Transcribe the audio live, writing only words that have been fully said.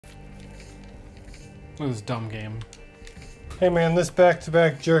This dumb game. Hey man, this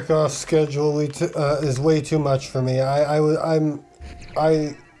back-to-back jerk-off schedule is way too much for me. I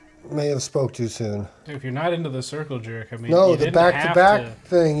may have spoke too soon. If you're not into the circle jerk, I mean, no, you the didn't back-to-back have to.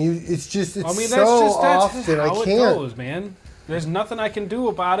 thing. It's so that's often. how I can't. It goes, man. There's nothing I can do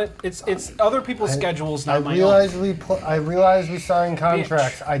about it. It's other people's schedules, not my own. I realized we signed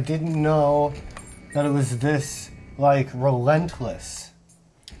contracts. Bitch. I didn't know that it was this like relentless.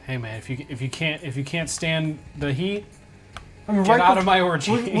 Hey man, if you can't stand the heat, I mean, get out of my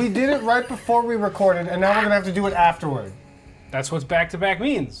orgy. We did it right before we recorded, and now we're gonna have to do it afterward. That's what back-to-back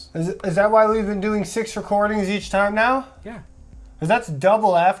means. Is that why we've been doing 6 recordings each time now? Yeah. Because that's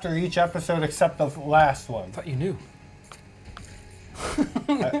double after each episode except the last one. I thought you knew.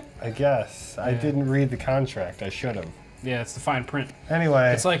 I guess. Yeah. I didn't read the contract. I should have. Yeah, it's the fine print.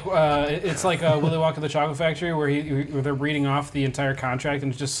 Anyway. It's like Willy Wonka and the Chocolate Factory where they're reading off the entire contract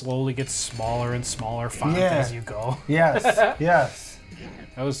and it just slowly gets smaller and smaller font as you go. Yes, yes.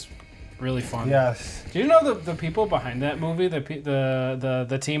 That was really fun. Yes. Do you know the people behind that movie,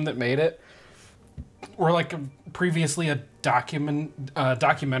 the team that made it, were like previously a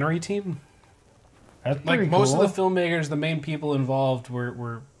documentary team? That's like pretty most cool. of the filmmakers, the main people involved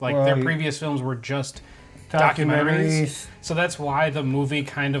were like their previous films were just documentaries. So that's why the movie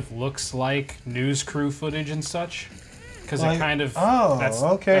kind of looks like news crew footage and such. Because it kind of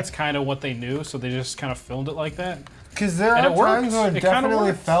that's kind of what they knew, so they just kind of filmed it like that. Because there are times where it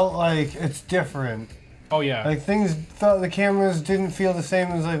definitely felt like it's different. Oh yeah. Like the cameras didn't feel the same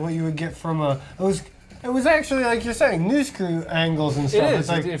as like what you would get from a. It was actually like you're saying news crew angles and stuff. It is. It's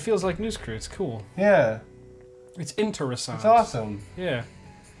like, it feels like news crew. It's cool. Yeah. It's interesting. It's awesome. Yeah.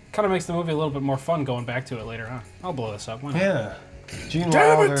 Kind of makes the movie a little bit more fun going back to it later on. I'll blow this up. Why not? Yeah. Gene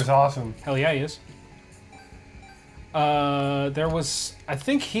Wilder's awesome. Hell yeah, he is. I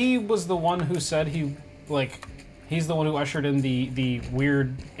think he was the one who said he's the one who ushered in the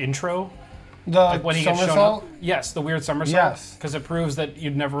weird intro. When he gets shown up. Yes, the weird somersault. Yes. Because it proves that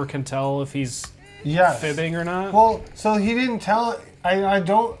you never can tell if he's fibbing or not. Well, so he didn't tell. I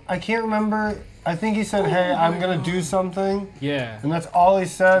can't remember. I think he said, "Hey, I'm gonna do something." Yeah. And that's all he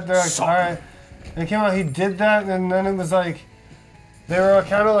said. They're like, "All right." And it came out. He did that, and then it was like, they were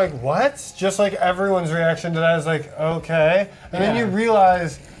kind of like, "What?" Just like everyone's reaction to that is like, "Okay," and then you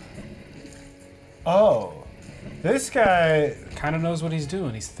realize, oh. This guy kind of knows what he's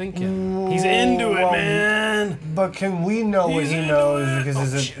doing. He's thinking. He's into it, man. But can we know what he knows?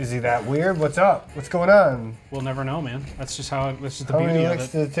 Because is he that weird? What's up? What's going on? We'll never know, man. That's just the beauty of it. How many licks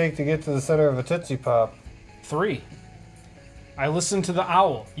did it take to get to the center of a Tootsie Pop? 3. I listened to the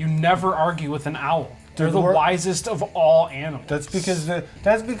owl. You never argue with an owl. They're the wisest of all animals. That's because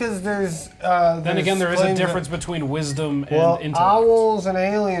there's. Then again, there is a difference between wisdom and intellect. Owls and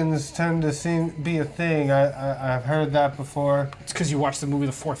aliens tend to be a thing. I've heard that before. It's because you watched the movie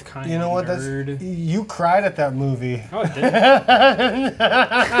The Fourth Kind. You know what? You cried at that movie. Oh, it did.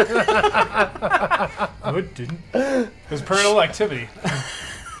 No, it didn't. It was Paranormal Activity.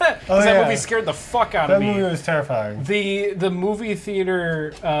 That movie scared the fuck out of me. That movie was terrifying. The movie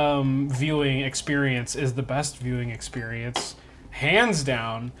theater viewing experience is the best viewing experience, hands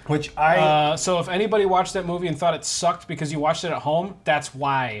down. So if anybody watched that movie and thought it sucked because you watched it at home, that's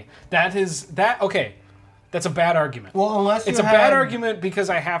why. Okay. That's a bad argument. Well, unless it's a bad argument because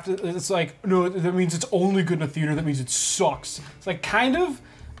I have to. It's like, no, that means it's only good in a theater. That means it sucks. It's like kind of,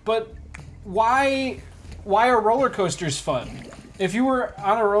 but why are roller coasters fun? If you were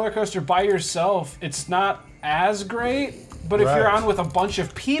on a roller coaster by yourself, it's not as great. But if you're on with a bunch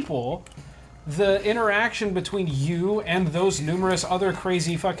of people, the interaction between you and those numerous other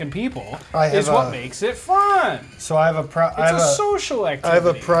crazy fucking people is what makes it fun. So I have a social activity. I have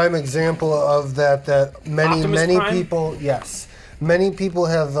a prime example of that many people, many people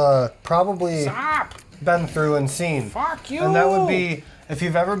have probably been through and seen. Fuck you. And that would be, if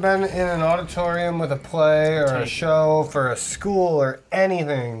you've ever been in an auditorium with a play or a show for a school or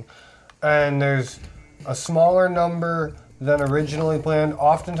anything, and there's a smaller number than originally planned,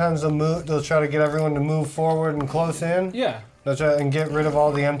 oftentimes they'll try to get everyone to move forward and close in. Yeah. They'll try and get rid of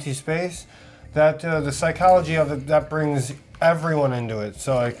all the empty space. That the psychology of it, that brings everyone into it.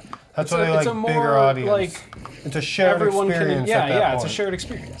 So like that's why they like bigger audience. It's a shared experience at that point. It's a shared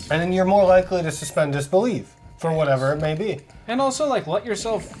experience. And then you're more likely to suspend disbelief for whatever it may be. And also, like, let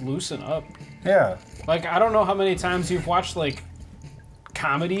yourself loosen up. Yeah. Like, I don't know how many times you've watched, like,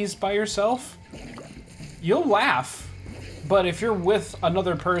 comedies by yourself. You'll laugh, but if you're with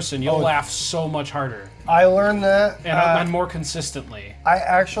another person, you'll laugh so much harder. I learned that. And more consistently. I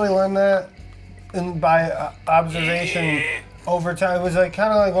actually learned that by observation over time. It was like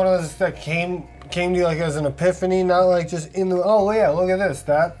kind of like one of those that came came to you like as an epiphany, not like just in the, oh yeah, look at this,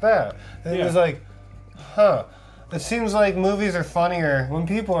 that. And it was like, huh. It seems like movies are funnier when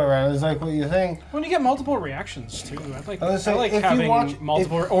people are around. It's like what you think. When you get multiple reactions too, I like if having you watch,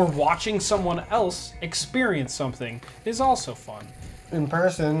 multiple or watching someone else experience something is also fun. In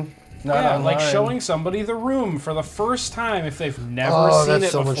person, not online. Like showing somebody The Room for the first time if they've never seen that's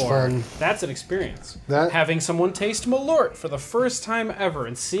it so before. much fun. That's an experience. Having someone taste Malort for the first time ever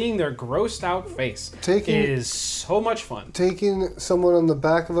and seeing their grossed out face is so much fun. Taking someone on the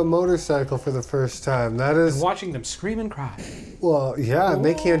back of a motorcycle for the first time, that is... And watching them scream and cry. Well, yeah, and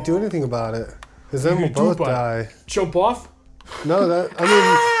they can't do anything about it. Because then we'll both die. Jump off? No,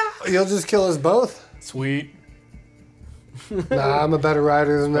 you'll just kill us both. Sweet. Nah, I'm a better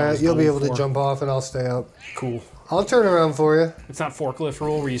rider than that. You'll be able to jump off and I'll stay up. Cool. I'll turn around for you. It's not forklift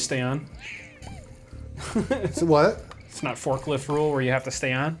rule where you stay on? It's what? It's not forklift rule where you have to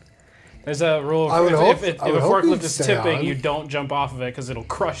stay on? There's a rule if a forklift is tipping, you don't jump off of it because it'll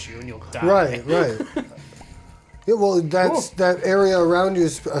crush you and you'll die. Right. Yeah, well, that area around you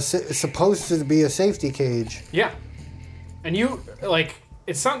is supposed to be a safety cage. Yeah. And you, like,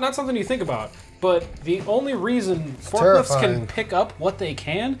 it's not something you think about, but the only reason forklifts can pick up what they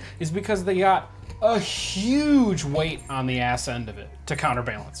can is because they got a huge weight on the ass end of it to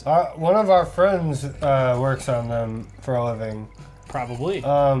counterbalance it. One of our friends works on them for a living. Probably.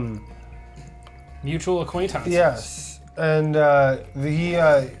 Mutual acquaintances. Yes. And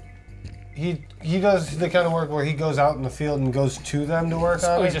he does the kind of work where he goes out in the field and goes to them to work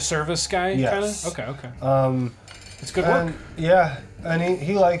on it. Oh, he's a service guy, yes. kind of? Okay. It's good work. Yeah, and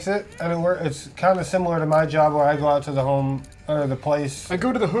he likes it, and it's kind of similar to my job where I go out to the home, or the place. I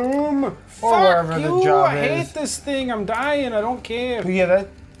go to the home, or wherever the job is. I hate this thing, I'm dying, I don't care. But yeah,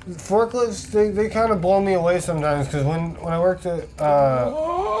 forklifts, they kind of blow me away sometimes, because when I worked at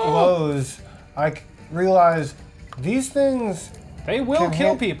Lowe's, I realized these things... They will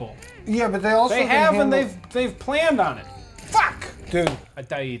kill people. Yeah, but they also and they've planned on it. Fuck! Dude, I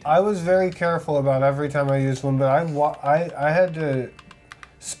died. I was very careful about every time I used one, but I had to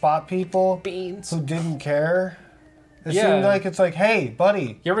spot people who didn't care. It seemed like it's like, hey,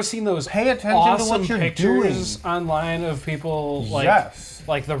 buddy. You ever seen those pay attention awesome to what you're pictures doing online of people like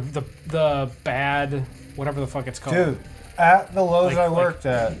like the bad whatever the fuck it's called? Dude, at the Lowe's I worked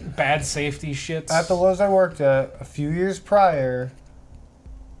at. Bad safety shits. At the Lowe's I worked at a few years prior.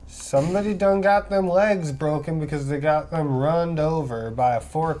 Somebody done got them legs broken because they got them runned over by a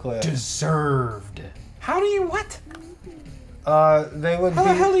forklift. Deserved. How do you what? They would. How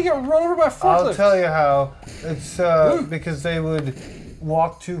the hell do you get run over by a forklift? I'll tell you how. It's because they would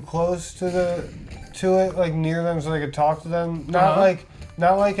walk too close to it, like near them, so they could talk to them. Not like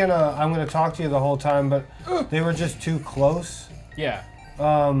in a I'm gonna talk to you the whole time, but they were just too close. Yeah.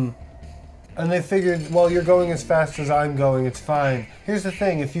 And they figured, well, you're going as fast as I'm going, it's fine. Here's the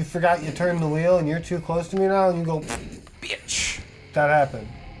thing, if you forgot you turned the wheel and you're too close to me now and you go, bitch. That happened.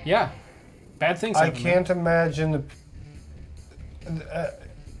 Yeah. Bad things I happen. can't imagine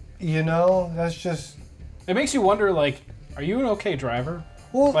that's just... It makes you wonder, like, are you an okay driver?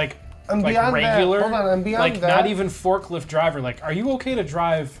 Well, like beyond regular? That, hold on, and beyond like, that... not even forklift driver. Like, are you okay to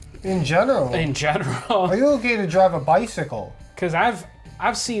drive... In general. In general. Are you okay to drive a bicycle? Because I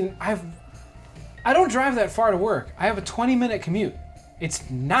don't drive that far to work. I have a 20-minute commute. It's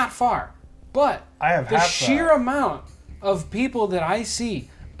not far. But the sheer amount of people that I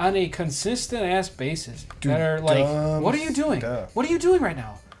see on a consistent ass basis that are like, what are you doing? What are you doing right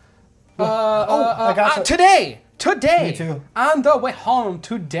now? I got today, Me too. on the way home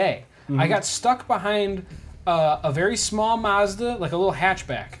today, I got stuck behind a very small Mazda, like a little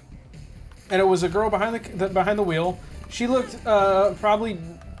hatchback. And it was a girl behind the wheel. She looked probably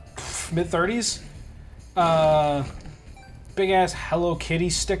mid-30s. Big ass Hello Kitty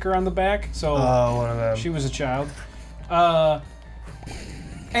sticker on the back. So one of them. She was a child.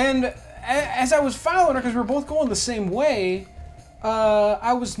 And as I was following her, because we were both going the same way,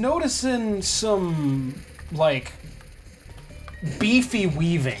 I was noticing some like beefy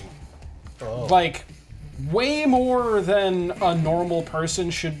weaving. Like way more than a normal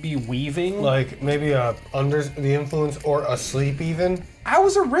person should be weaving. Like maybe under the influence or asleep even? I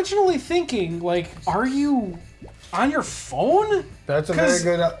was originally thinking, like, are you on your phone? That's a very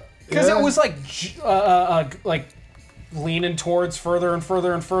good... Because it was like leaning towards further and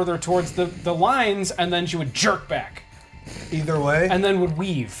further and further towards the lines, and then she would jerk back. Either way? And then would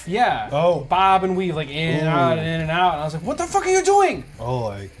weave. Yeah. Oh. Bob and weave, like in and out and in and out. And I was like, what the fuck are you doing? Oh,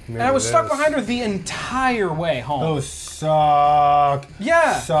 like... And I was stuck behind her the entire way home. Those suck.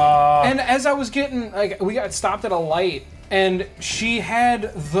 Yeah. Suck. And as I was getting, like, we got stopped at a light, And she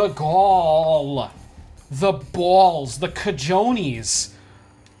had the gall, the balls, the cajonies,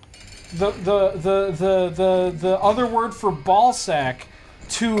 the other word for ball sack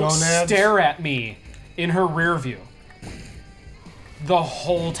to Gonads. stare at me in her rear view the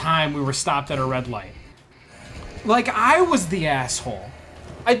whole time we were stopped at a red light. Like I was the asshole.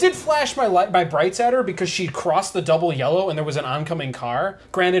 I did flash my brights at her because she'd crossed the double yellow and there was an oncoming car.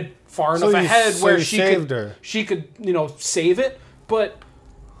 Granted, far enough ahead where she could, you know, save it. But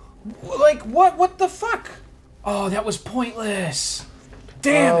like, what the fuck? Oh, that was pointless.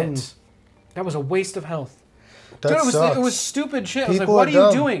 Damn it. That was a waste of health. Dude, it was stupid shit. I was like, what are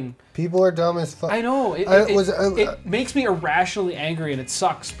you doing? People are dumb as fuck. I know. It makes me irrationally angry, and it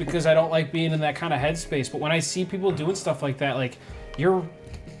sucks because I don't like being in that kind of headspace. But when I see people doing stuff like that, like,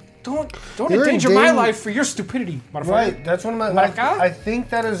 don't endanger my life for your stupidity, motherfucker. Right. That's one of my. I think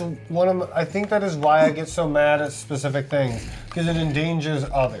that is one of. I think that is why I get so mad at specific things because it endangers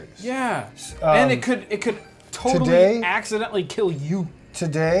others. Yeah. And it could totally accidentally kill you.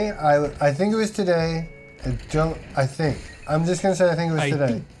 Today, I think it was today. I think. I'm just gonna say I think it was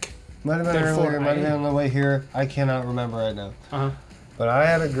today. Might have been earlier, might have been on the way here. I cannot remember right now. But I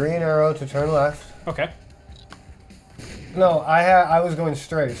had a green arrow to turn left. Okay. No, I was going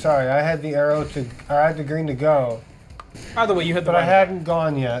straight. Sorry, I had the arrow I had the green to go. Either way, you had the But I hadn't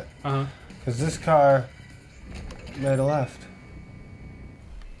gone yet. Because this car made a left.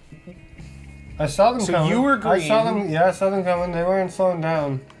 I saw them coming. So you were green. I saw them coming. They weren't slowing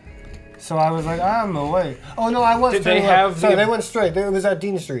down. So I was like, I'm away. Oh no, I was. Did they have? Sorry, they went straight. It was at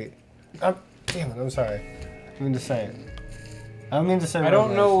Dean Street. Damn it! I'm sorry. I mean to say it. I don't mean to say. I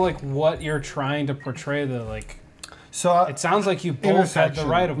don't know like what you're trying to portray. So it sounds like you both had the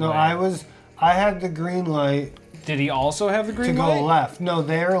right of way. No, I had the green light. Did he also have the green light? To go left. No,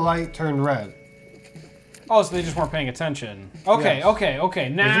 their light turned red. Oh, so they just weren't paying attention. Okay, yes. Okay.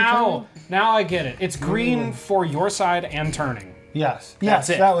 Now I get it. It's green for your side and turning. Yes. That's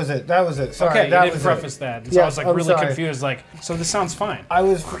it. That was it. Sorry, okay, you didn't preface that. So I was like really confused. Like, so this sounds fine. I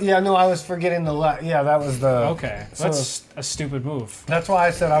was forgetting the left. Yeah, that was the. Okay, that's a stupid move. That's why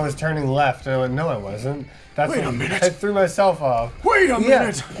I said I was turning left, and I went, no, I wasn't. Wait a minute. I threw myself off. Wait a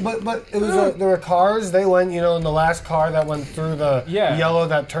minute. But it was there were cars. They went, in the last car that went through the yellow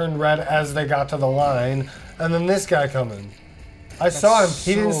that turned red as they got to the line, and then this guy coming. I saw him.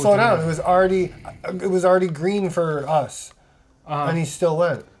 He didn't slow down. It was already green for us. And he still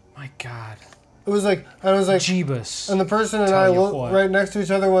went. My God. It was like, I was like, Jeebus. And the person and I looked right next to each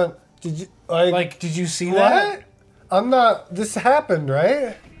other went, did you see that? I'm not, this happened,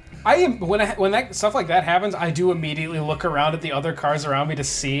 right? When that stuff like that happens, I do immediately look around at the other cars around me to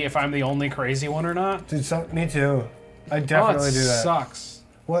see if I'm the only crazy one or not. Dude, me too. I definitely do that. Sucks.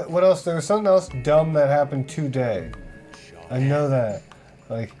 What else? There was something else dumb that happened today. I know that.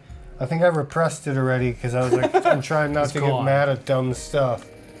 Like, I think I repressed it already because I was like, I'm trying not to get mad at dumb stuff.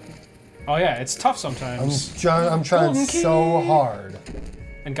 Oh yeah, it's tough sometimes. I'm trying so hard.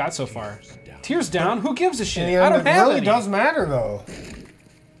 And got so far. Tears down, who gives a shit? I don't have it really does matter though.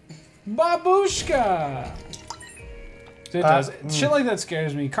 Babushka! It does. Shit like that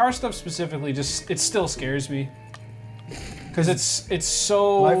scares me. Car stuff specifically, it still scares me. Because it's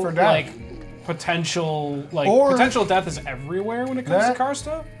so, life or death. like, potential death is everywhere when it comes to car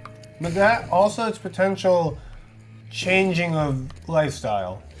stuff. But that also, it's potential changing of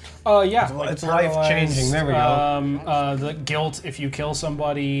lifestyle. Yeah. It's life changing. There we go. The guilt if you kill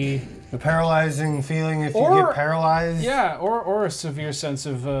somebody. The paralyzing feeling if you get paralyzed. Yeah, or a severe sense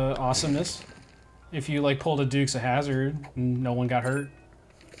of awesomeness. If you like pulled a Dukes of Hazzard and no one got hurt.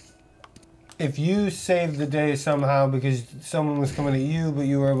 If you saved the day somehow because someone was coming at you, but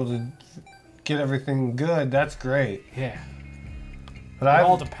you were able to get everything good, that's great. Yeah. But it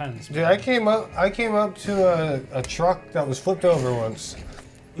all depends. Dude, I came up to a truck that was flipped over once.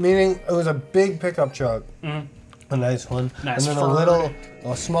 Meaning it was a big pickup truck. Mm-hmm. A nice one. Nice and then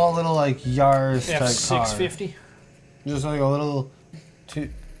a small little like Yaris type car. F650. Just like a little 2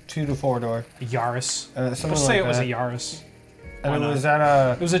 to 4 door. A Yaris. Let's say it was a Yaris. And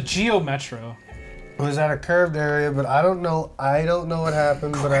it was a Geo Metro. It was at a curved area, but I don't know what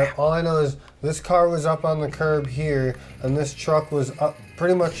happened. But all I know is this car was up on the curb here, and this truck was up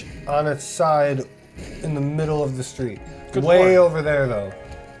pretty much on its side in the middle of the street. Good Way Lord. over there though.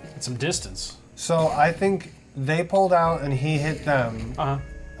 At some distance. So I think they pulled out and he hit them. I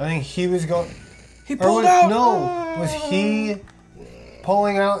think he was going. He pulled out. No, was he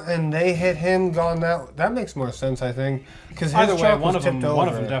pulling out and they hit him? Gone that? That makes more sense, I think, because his truck was tipped over. One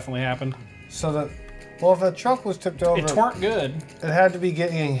of them definitely happened. So that, well, if the truck was tipped over, it weren't good. It had to be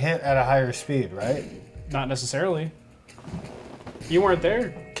getting hit at a higher speed, right? Not necessarily. You weren't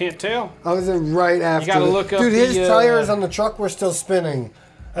there. Can't tell. I was in right after. You gotta look up Dude, his the, tires on the truck were still spinning.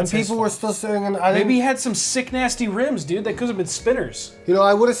 And people were still sitting in... Maybe he had some sick, nasty rims, dude. They could have been spinners. You know,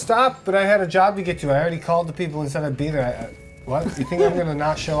 I would have stopped, but I had a job to get to. I already called the people and said I'd be there. What? You think I'm gonna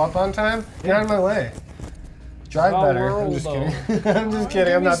not show up on time? Get out of my way. Drive better. I'm just kidding. I'm just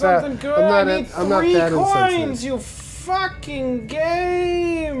kidding. I'm not that. I'm not that insensitive. You fucking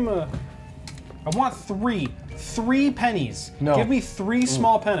game. I want 3. 3 pennies. No. Give me 3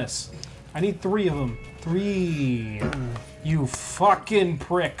 small pennies. I need 3 of them. 3. You fucking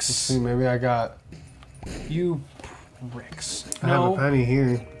pricks. Let's see, maybe I got... You pricks. I have a penny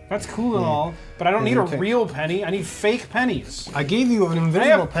here. That's cool and all, but I don't need a real penny. I need fake pennies. I gave you an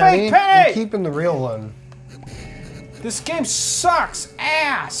invisible penny. Fake penny! I'm keeping the real one. This game sucks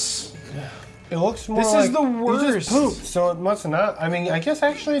ass. It looks more This like... is the worst. You just pooped, so it must not... I mean, I guess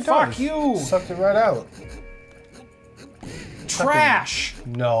actually it does. Fuck you. Sucked it right out. Trash.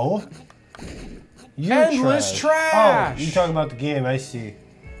 No. You're Endless trash. Oh, you talking about the game, I see.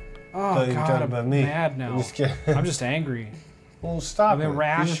 Oh, you're God, talking about me. I'm mad now. I'm just kidding. I'm just angry. Well, stop I'm it.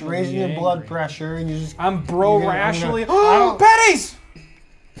 You're just raising your blood angry. pressure and you just... I'm rationally... I Oh, don't- pennies!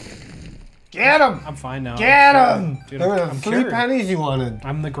 Get him! I'm fine now. Get him! Dude, There were I'm 3 cured. pennies you wanted.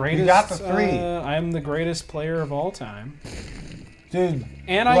 I'm the greatest... You got the 3. I am the greatest player of all time. Dude.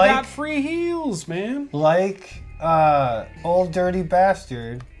 And I got free heals, man. Like, old dirty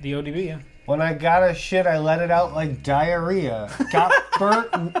bastard. The ODB, yeah. When I got a shit, I let it out like diarrhea. Got burnt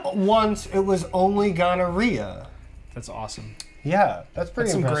once, it was only gonorrhea. That's awesome. Yeah, that's pretty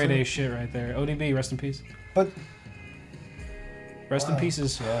That's some impressive. grade A shit right there. ODB, rest in peace. But... Rest in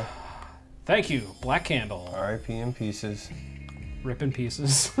pieces. Yeah. Thank you, Black Candle. R.I.P. in pieces. Rip in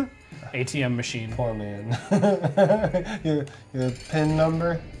pieces. ATM machine. Poor man. your PIN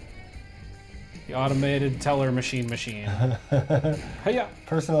number? The automated teller machine. Hiya.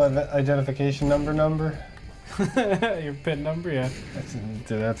 Personal identification number? Your PIN number, yeah.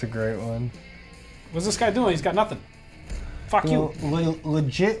 That's a great one. What's this guy doing? He's got nothing. Fuck you.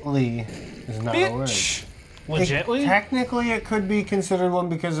 Legitly is not a word. Bitch. Legitly? Technically, it could be considered one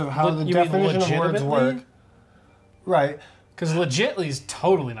because of how the You mean definition of words legitimately? work. Right. Because legitly is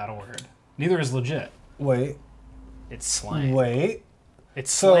totally not a word. Neither is legit. Wait. It's slang. Wait. It's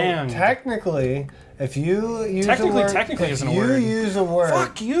So slang. technically, if you use Technically, a word, technically if isn't a you word. use a word,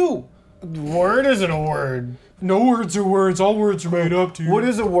 Fuck you. word isn't a word. No words are words. All words are made up, dude. What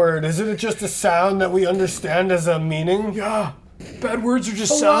is a word? Is it just a sound that we understand as a meaning? Yeah. Bad words are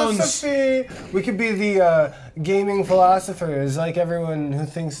just sounds. Philosophy. We could be the gaming philosophers, like everyone who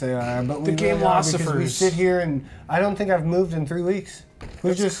thinks they are, but we The game really are because we philosophers. sit here and I don't think I've moved in 3 weeks.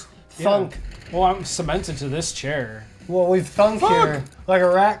 We've just thunk. Yeah. Well, I'm cemented to this chair. Well, we've thunk here like a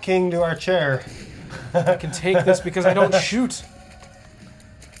rat king to our chair. I can take this because I don't shoot.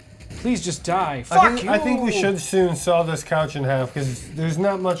 Please just die. Fuck you. I think we should soon saw this couch in half because there's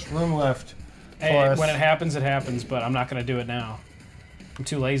not much room left for Hey, us. when it happens, but I'm not going to do it now. I'm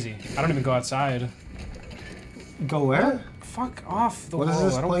too lazy. I don't even go outside. Go where? Fuck off the What world. is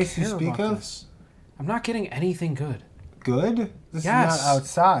this I don't place you care speak about of? this. I'm not getting anything good. Good? This Yes. is not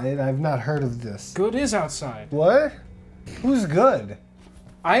outside. I've not heard of this. Good is outside. What? Who's good?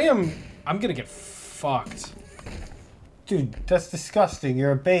 I'm going to get fucked. Dude, that's disgusting.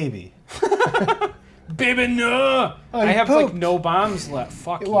 You're a baby. Baby, no! Oh, I you have like pooped. no bombs left.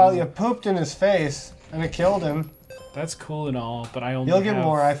 Fuck Well, you. you pooped in his face and it killed him. That's cool and all, but I only You'll get have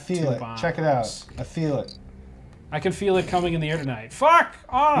more. I 2 feel it. bombs. Check it out. I feel it. I can feel it coming in the air tonight. Fuck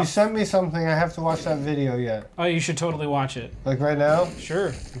off! You sent me something. I have to watch that video yet. Oh, you should totally watch it. Like right now?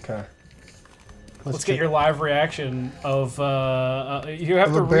 Sure. Okay. Let's get your live reaction of. You have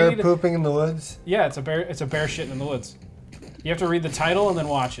Of to a bear read. pooping in the woods? Yeah, it's a bear. It's a bear shitting in the woods. You have to read the title and then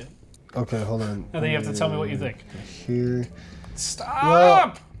watch it, Okay, hold on. and then you have to tell me what you think. Here.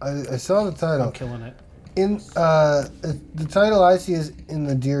 Stop! Well, I saw the title. I'm killing it. The title I see is "In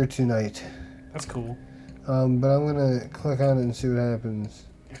the Deer Tonight," That's cool. but I'm gonna click on it and see what happens.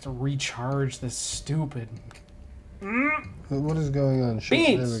 You have to recharge this stupid. What is going on?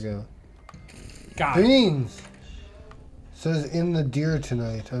 Beans! There we go. God. It. Beans. It says "In the Deer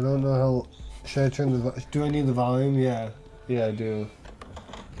Tonight." I don't know how. Should I turn the? Do I need the volume? Yeah. Yeah, I do.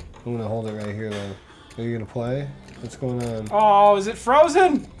 I'm gonna hold it right here though. Are you gonna play? What's going on? Oh, is it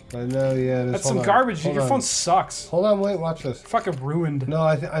frozen? I know. Yeah. That's some garbage. Your phone sucks. Hold on. Wait. Watch this. Fucking ruined. No,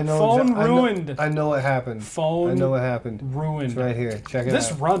 I know. Phone ruined. I know what happened. Phone. I know what happened. Ruined. It's right here. Check it out.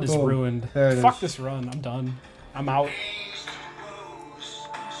 This run is Boom. ruined. There it Fuck is. this run. I'm done. I'm out.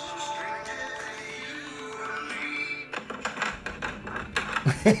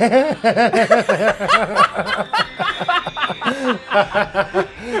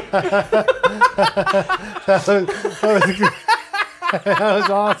 That was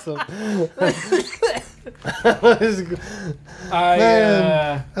awesome.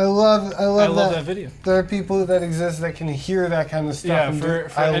 I love that video. There are people that exist that can hear that kind of stuff. Yeah,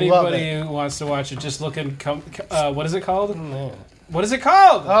 for anybody who wants to watch it, just look in. What is it called? What is it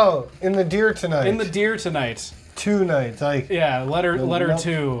called? Oh, In the Deer Tonight. In the Deer Tonight. Two nights, like letter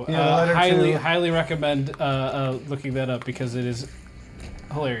two. Yeah, letter two. Highly recommend looking that up because it is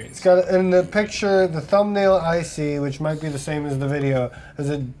hilarious. It's got in the picture, the thumbnail I see, which might be the same as the video, is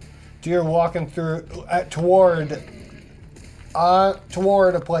a deer walking through toward a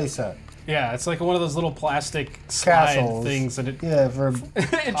playset. Yeah, it's like one of those little plastic slide Castles. things, and it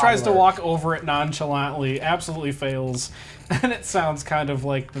it tries to walk over it nonchalantly, absolutely fails, and it sounds kind of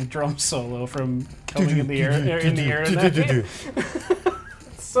like the drum solo from Coming in the Air.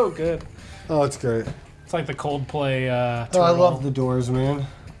 It's so good. Oh, it's great. It's like the Coldplay. Oh, I love the Doors, man.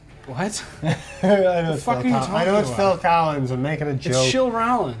 What? I know it's Phil Collins. I'm making a joke. It's Chill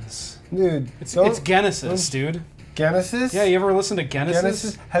Rollins. Dude, it's Genesis, dude. Genesis? Yeah, you ever listen to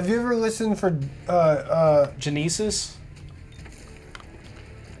Genesis? Have you ever listened for Genesis?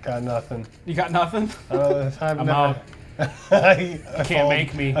 Got nothing. You got nothing? I'm out. I can't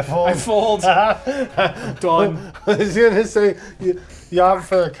make me. I fold. I'm done. I was gonna say you opt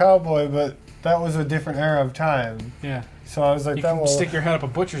for a cowboy, but that was a different era of time. Yeah. So I was like, you can stick your head up a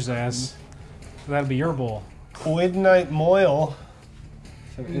butcher's ass. That'd be your bowl. Midnight Moyle.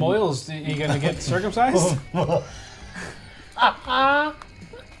 Moyles, you gonna get circumcised?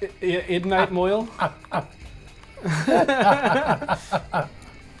 Midnight Moyle?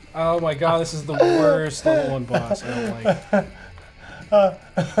 Oh my god, this is the worst level 1 boss. I don't like.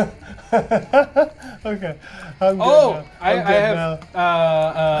 Okay. I'm good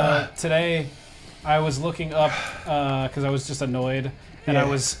now. Today I was looking up because I was just annoyed, and I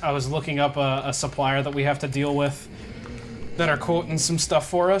was looking up a supplier that we have to deal with that are quoting some stuff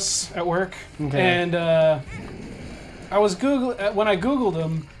for us at work, and I was when I googled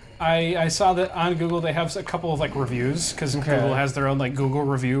them. I saw that on Google they have a couple of like reviews because Google has their own like Google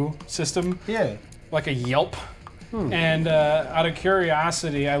review system. Yeah. Like a Yelp. And out of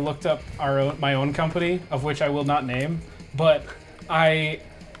curiosity, I looked up my own company, of which I will not name, but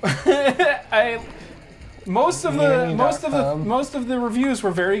most of the reviews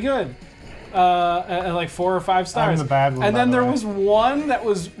were very good. Like 4 or 5 stars. I'm the bad one. And then there was one that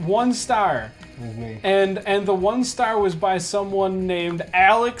was 1 star. It was me. And the 1 star was by someone named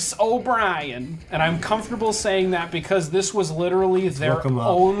Alex O'Brien. And I'm comfortable saying that because this was literally their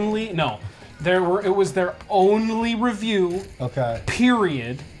only it was their only review. Okay.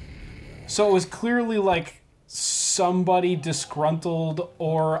 Period. So it was clearly like somebody disgruntled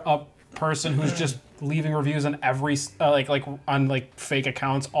or a person who's just leaving reviews on every on like fake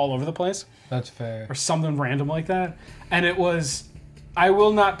accounts all over the place. That's fair. Or something random like that. And it was, I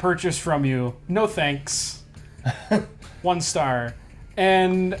will not purchase from you. No thanks. 1 star.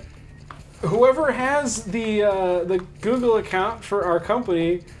 And whoever has the Google account for our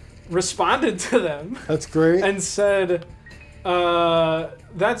company responded to them. That's great. And said,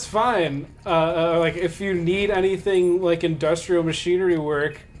 that's fine. Like if you need anything like industrial machinery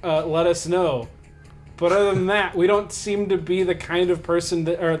work, let us know. But other than that, we don't seem to be the kind of person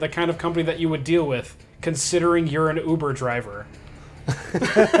or the kind of company that you would deal with, considering you're an Uber driver.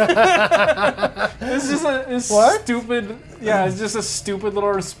 It's just stupid. Yeah, it's just a stupid little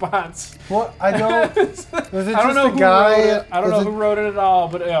response. What? I don't. Was it I don't know just a guy? Who wrote it. I don't know who wrote it at all,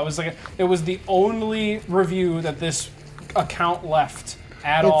 but yeah, it was the only review that this account left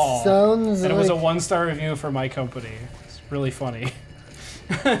at all. Sounds and it was a 1-star review for my company. It's really funny.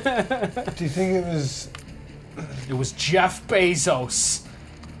 Do you think it was? It was Jeff Bezos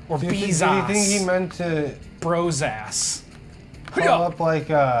or Bezos. Do you think he meant to bro's ass? Call up like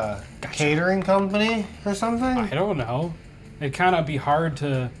a catering company or something? I don't know. It'd kind of be hard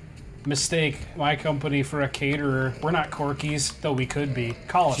to mistake my company for a caterer. We're not Corkies, though we could be.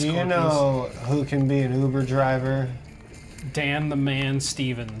 Call us Corkies. Do you know who can be an Uber driver? Dan the Man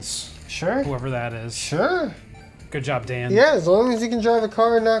Stevens. Sure. Whoever that is. Sure. Good job, Dan. Yeah, as long as he can drive a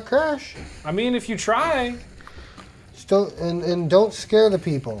car and not crash. I mean, if you try. Just don't don't scare the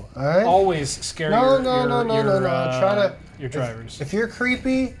people, all right? Always scare no. Try to your drivers. If you're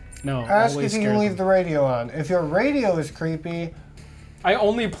creepy, no, ask if you can leave the radio on. If your radio is creepy, I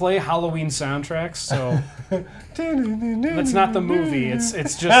only play Halloween soundtracks, so that's not the movie. It's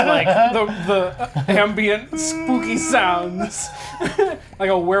just like the ambient spooky sounds, like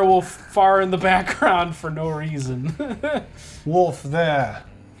a werewolf far in the background for no reason. Wolf there.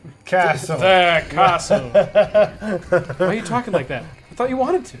 Castle. The castle. Why are you talking like that? I thought you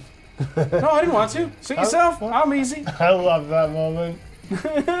wanted to. No, I didn't want to. Suit yourself. I'm easy. I love that moment.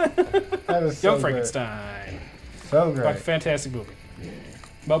 That is so Young great. Frankenstein. So great. Fucking fantastic movie.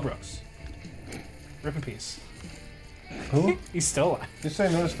 Mel Brooks. Rip in peace. Who? He's still alive. You say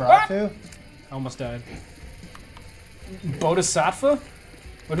Nosferatu? Almost died. Bodhisattva?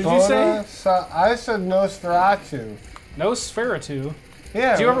 What did you say? I said Nosferatu. Nosferatu.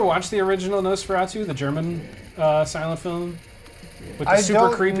 Yeah. Did you ever watch the original Nosferatu, the German silent film? With the I super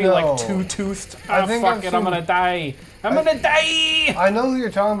don't creepy, know. like, two-toothed, I oh, think fuck I've it, I'm seen- gonna die. I'm gonna die! I know who you're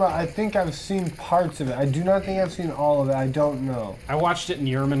talking about. I think I've seen parts of it. I do not think I've seen all of it. I don't know. I watched it in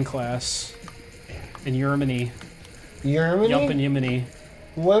German class. In Germany. Germany? Yelp in Yemeni.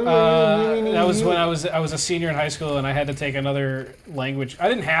 When were you That was when I was a senior in high school and I had to take another language. I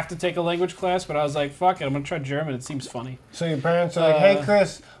didn't have to take a language class, but I was like, fuck it, I'm gonna try German. It seems funny. So your parents are like, hey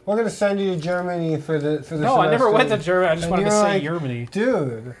Chris, we're gonna send you to Germany for the No, semester. I never went to Germany. I just And wanted to you're say like, Germany.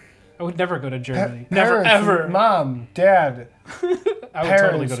 Dude. I would never go to Germany. Parents, Never, ever. Mom, Dad, I would parents,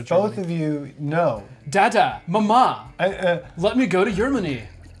 totally go to Germany. both of you, no. Dada, mama, I, let me go to Germany.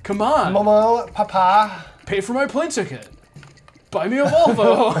 Come on. Mama, Papa, Pay for my plane ticket. Buy me a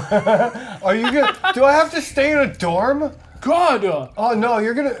Volvo. are you gonna? Do I have to stay in a dorm? God. Oh no,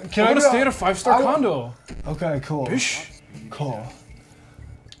 you're gonna. Can I'm I gonna go- stay at a 5-star I- condo. Okay, cool. Bish. Cool.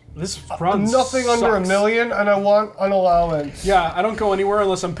 This runs Nothing under $1 million, and I want an allowance. Yeah, I don't go anywhere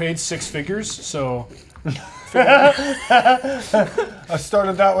unless I'm paid 6 figures, so... I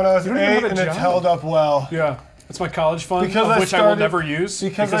started that when I was don't even have 8, a and it's job. held up well. Yeah, that's my college fund, Because of I which I will started- never use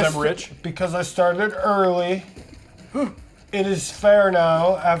because I'm rich. Because I started early. It is fair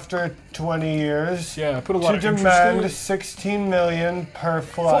now, after 20 years, Yeah, I put a lot to of interest demand in it. 16 million per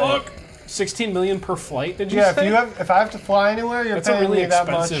flight. Fuck! 16 million per flight, did you Yeah, say? if I have to fly anywhere, you're That's a paying really me that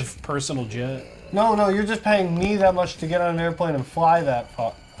much. expensive personal jet. No, you're just paying me that much to get on an airplane and fly that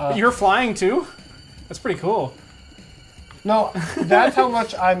far. You're flying too? That's pretty cool. No, that's how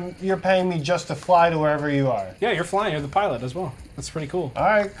much you're paying me just to fly to wherever you are. Yeah, you're flying. You're the pilot as well. That's pretty cool. All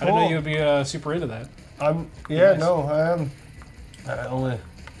right, cool. I didn't know you would be super into that. Yeah, Nice. no, I am. I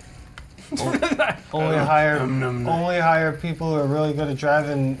only hire people who are really good at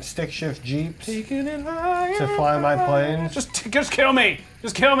driving stick shift jeeps Taking it higher. to fly my planes. Just kill me.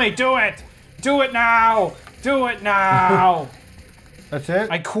 Just kill me. Do it. Do it now. Do it now. That's it.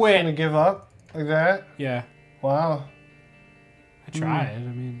 I Gonna quit. give up like that. Yeah, Wow. I tried. I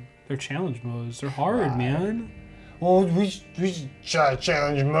mean, they're challenge modes. They're hard, man. Well, we should try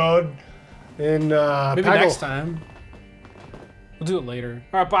challenge mode in Maybe Peggle. next time. We'll do it later.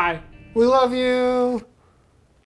 All right, bye. We love you.